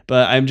male.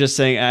 But I'm just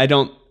saying,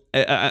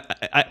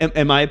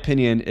 in my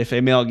opinion, if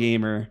a male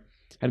gamer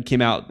had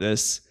came out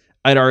this,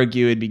 I'd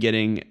argue it would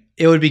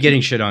be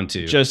getting shit on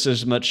too. Just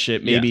as much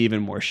shit, maybe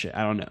even more shit.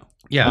 I don't know.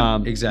 Yeah,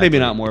 exactly. Maybe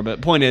not more,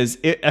 but point is,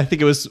 I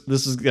think this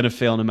was going to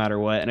fail no matter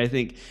what. And I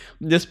think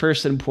this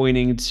person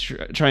trying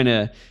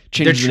to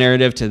change the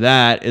narrative to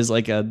that is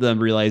like them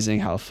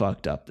realizing how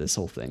fucked up this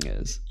whole thing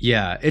is.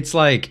 Yeah, it's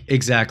like,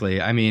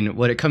 exactly. I mean,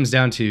 what it comes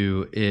down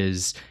to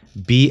is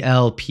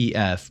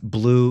BLPF,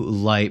 Blue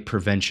Light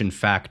Prevention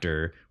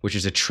Factor, which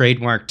is a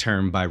trademark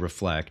term by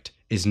Reflect,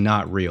 is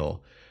not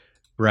real,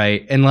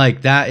 right? And like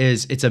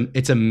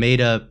it's a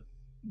made up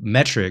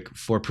metric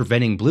for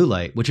preventing blue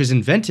light, which is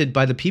invented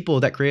by the people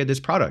that created this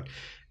product.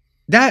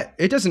 That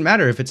it doesn't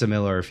matter if it's a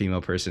male or a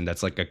female person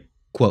that's like a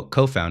quote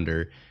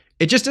co-founder.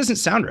 It just doesn't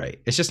sound right.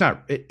 It's just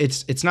not.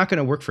 It's not going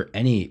to work for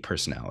any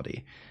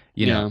personality,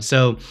 you know.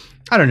 So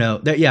I don't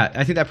know.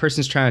 I think that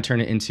person's trying to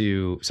turn it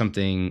into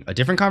a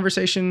different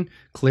conversation.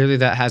 Clearly,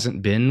 that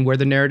hasn't been where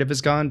the narrative has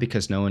gone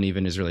because no one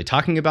even is really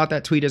talking about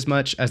that tweet as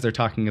much as they're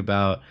talking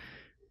about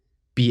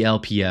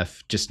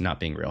BLPF just not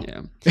being real.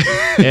 Yeah.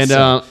 And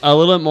a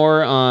little bit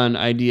more on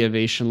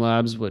Ideavation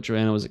Labs, what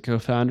Joanna was a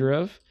co-founder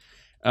of.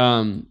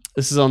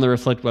 This is on the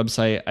Reflect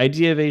website.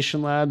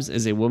 Ideavation Labs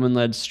is a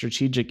woman-led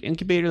strategic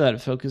incubator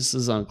that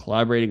focuses on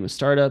collaborating with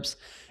startups,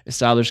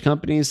 established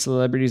companies,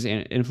 celebrities,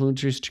 and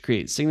influencers to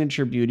create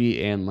signature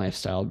beauty and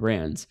lifestyle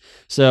brands.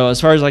 So as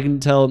far as I can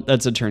tell,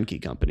 that's a turnkey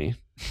company.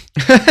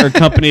 Or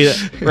company,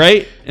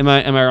 right? Am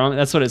I wrong?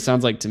 That's what it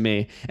sounds like to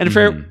me. And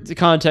for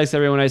context,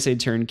 everyone, when I say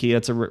turnkey,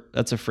 that's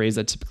a phrase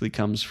that typically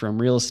comes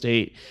from real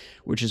estate,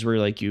 which is where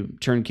like you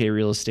turnkey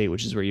real estate,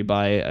 which is where you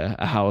buy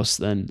a house,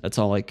 then that's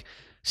all like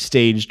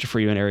staged for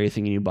you and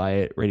everything, and you buy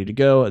it ready to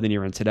go, and then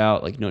you rent it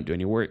out, like you don't do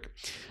any work.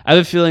 I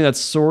have a feeling that's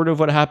sort of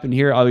what happened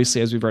here.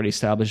 Obviously, as we've already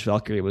established,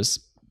 Valkyrie was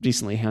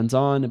decently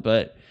hands-on,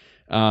 but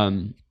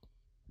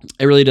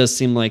it really does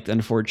seem like,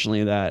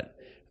 unfortunately, that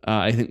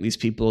I think these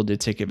people did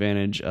take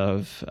advantage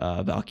of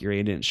Valkyrie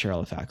and didn't share all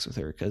the facts with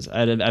her, because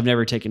I've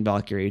never taken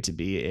Valkyrie to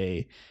be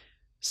a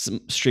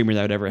streamer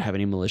that would ever have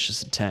any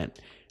malicious intent,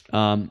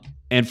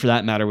 and for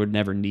that matter would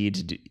never need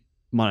to do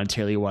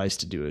monetarily wise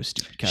to do a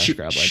stupid cash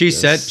grab like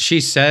this. She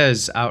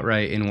says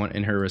outright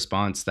in her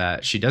response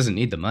that she doesn't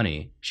need the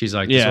money. She's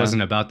like, this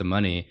wasn't about the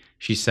money.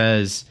 She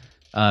says,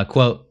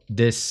 quote,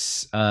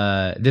 this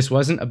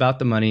wasn't about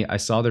the money. I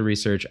saw the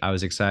research. I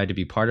was excited to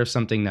be part of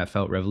something that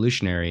felt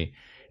revolutionary.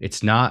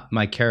 It's not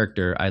my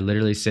character. I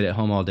literally sit at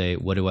home all day.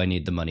 What do I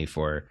need the money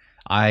for?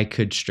 I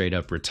could straight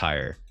up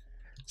retire.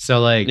 So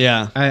like,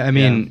 I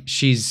mean,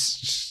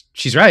 she's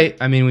right.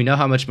 I mean, we know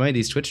how much money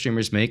these Twitch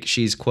streamers make.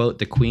 She's, quote,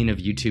 the queen of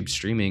YouTube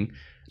streaming.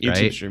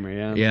 YouTube streamer,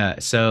 yeah. Yeah.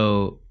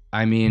 So,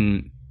 I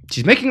mean,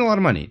 she's making a lot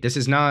of money. This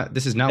is not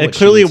it what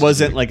clearly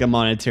wasn't like a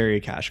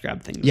monetary cash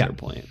grab thing, is her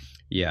point.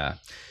 Yeah.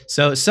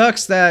 So it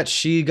sucks that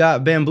she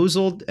got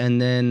bamboozled and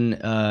then,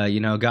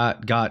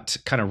 got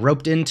kind of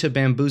roped into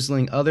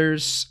bamboozling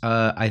others.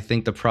 I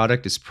think the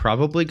product is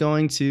probably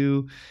going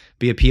to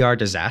be a PR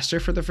disaster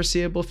for the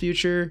foreseeable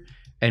future.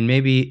 And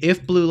maybe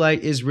if blue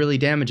light is really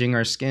damaging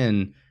our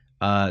skin,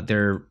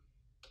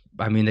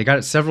 they got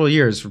it several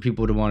years for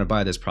people to want to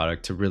buy this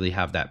product to really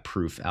have that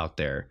proof out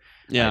there.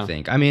 Yeah. I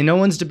think. I mean, no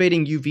one's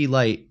debating UV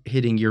light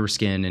hitting your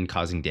skin and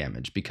causing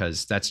damage,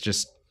 because that's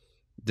just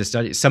the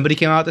study. Somebody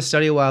came out with the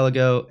study a while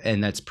ago,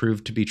 and that's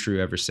proved to be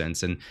true ever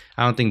since. And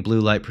I don't think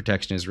blue light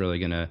protection is really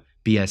going to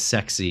be as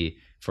sexy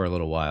for a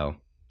little while.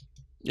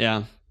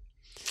 Yeah,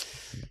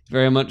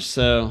 very much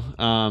so.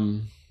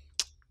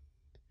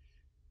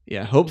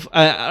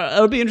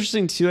 It'll be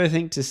interesting too, I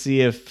think, to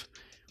see if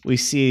we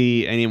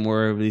see any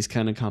more of these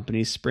kind of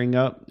companies spring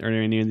up, or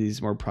any of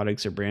these more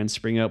products or brands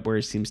spring up where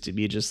it seems to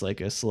be just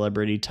like a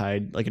celebrity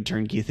tied, like a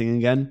turnkey thing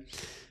again.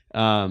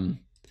 I'm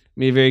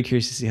very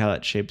curious to see how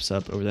that shapes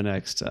up over the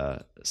next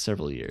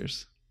several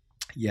years.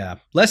 Yeah.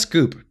 Less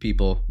goop,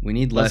 people. We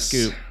need less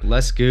goop.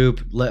 Less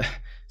goop.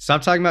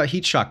 Stop talking about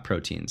heat shock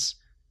proteins.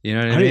 You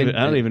know what I mean?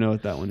 I don't even know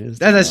what that one is.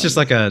 That's just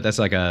like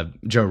a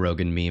Joe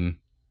Rogan meme.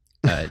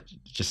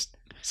 Just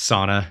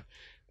sauna.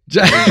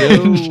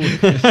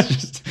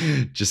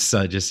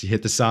 just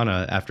hit the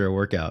sauna after a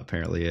workout.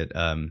 Apparently it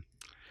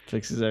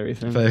fixes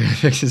everything.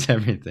 Fixes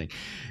everything.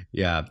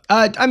 Yeah.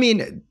 I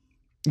mean,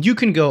 you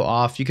can go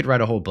off. You could write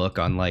a whole book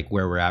on like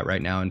where we're at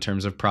right now in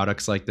terms of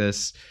products like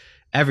this.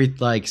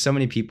 So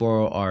many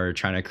people are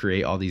trying to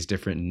create all these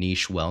different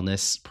niche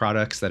wellness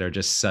products that are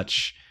just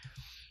such,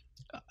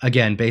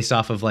 again, based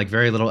off of like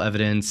very little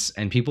evidence,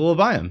 and people will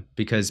buy them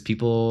because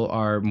people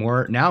are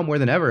more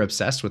than ever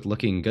obsessed with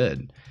looking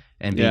good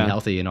and being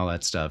healthy and all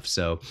that stuff.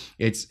 So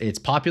it's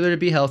popular to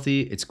be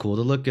healthy. It's cool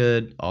to look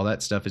good. All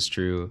that stuff is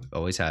true.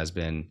 Always has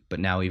been, but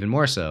now even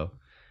more so.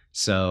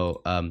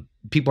 So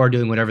people are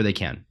doing whatever they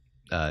can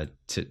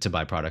to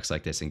buy products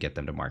like this and get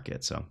them to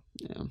market. So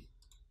yeah,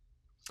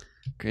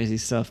 crazy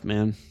stuff,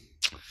 man.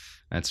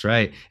 That's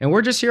right. And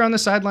we're just here on the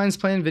sidelines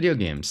playing video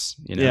games.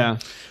 You know?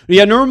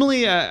 Yeah.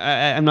 Normally,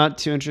 I'm not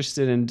too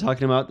interested in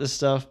talking about this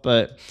stuff,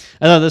 but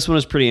I thought this one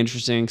was pretty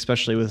interesting,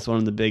 especially with one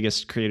of the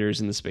biggest creators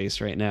in the space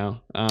right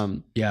now.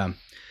 Yeah.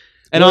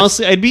 And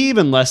honestly, I'd be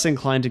even less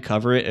inclined to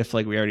cover it if,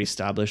 like, we already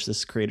established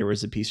this creator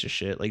was a piece of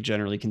shit, like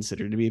generally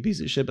considered to be a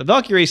piece of shit. But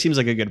Valkyrae seems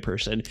like a good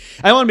person.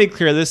 I want to make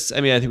clear this. I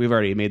mean, I think we've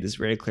already made this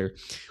very clear.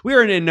 We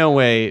are in no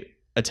way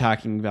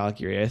attacking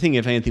Valkyrae. I think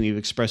if anything, we've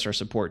expressed our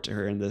support to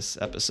her in this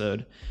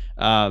episode.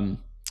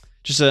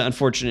 Just an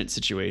unfortunate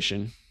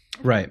situation.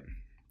 Right.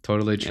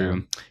 Totally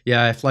true.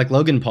 Yeah. If like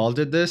Logan Paul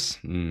did this.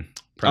 He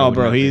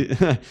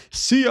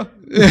see ya.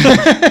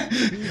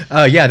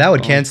 Yeah, that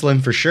would cancel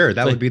him for sure.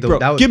 That would be the. Bro,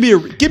 that would, give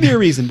me a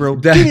reason, bro.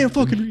 Give me a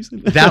fucking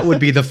reason. That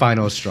would be the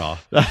final straw.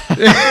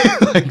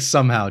 Like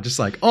somehow, just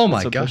like, oh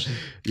my gosh.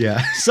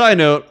 Yeah. Side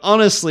note,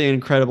 honestly,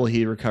 incredible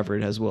he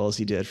recovered as well as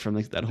he did from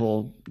like that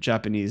whole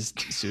Japanese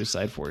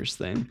suicide force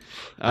thing.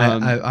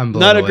 I'm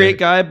not a great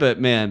guy, but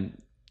man,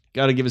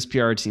 got to give his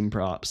PR team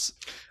props.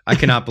 I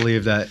cannot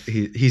believe that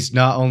he's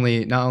not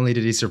only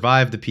did he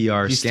survive the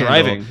PR he's scandal,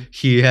 thriving.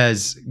 He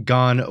has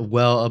gone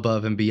well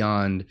above and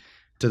beyond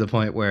to the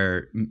point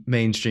where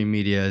mainstream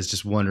media is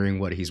just wondering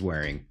what he's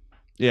wearing.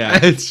 Yeah.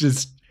 It's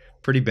just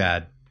pretty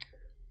bad.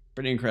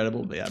 Pretty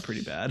incredible, but yeah,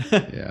 pretty bad.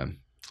 Yeah.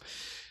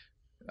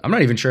 I'm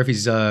not even sure if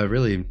he's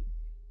really.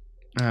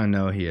 I don't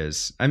know. He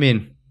is. I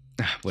mean,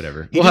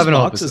 whatever. We'll have an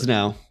boxes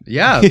now.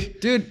 Yeah,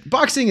 dude.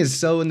 Boxing is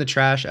so in the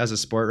trash as a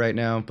sport right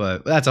now,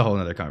 but that's a whole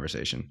nother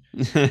conversation.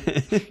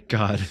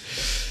 God.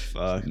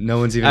 Fuck. No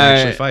one's even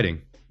actually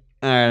fighting.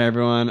 All right,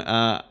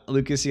 everyone.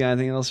 Lucas, you got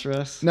anything else for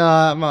us? No,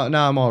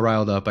 I'm all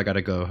riled up. I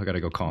gotta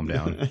go calm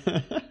down.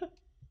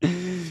 All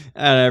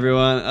right,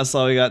 everyone. That's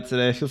all we got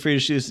today. Feel free to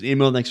shoot us an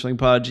email,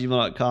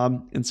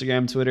 nextswingpod@gmail.com,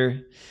 Instagram,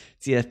 Twitter,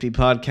 CFP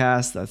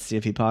Podcast. That's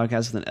CFP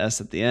Podcast with an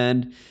S at the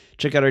end.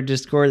 Check out our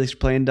Discord,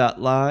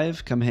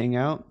 thanksforplaying.live. Come hang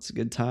out. It's a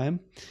good time.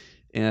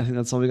 And I think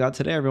that's all we got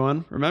today,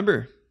 everyone.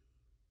 Remember,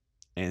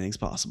 anything's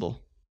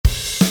possible.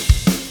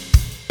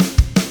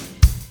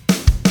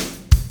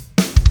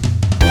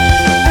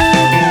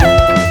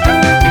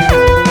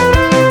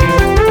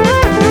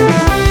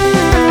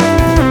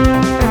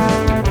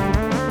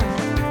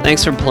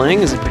 Thanks for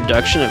Playing is a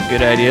production of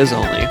Good Ideas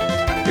Only.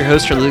 Your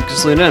hosts are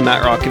Lucas Luna and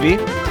Matt Rockaby.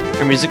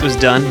 Our music was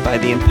done by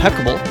the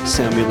impeccable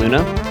Sammy Luna.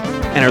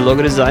 And our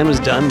logo design was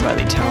done by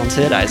the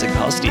talented Isaac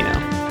Palestino.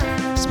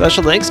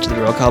 Special thanks to the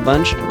Roll Call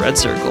Bunch and Red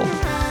Circle.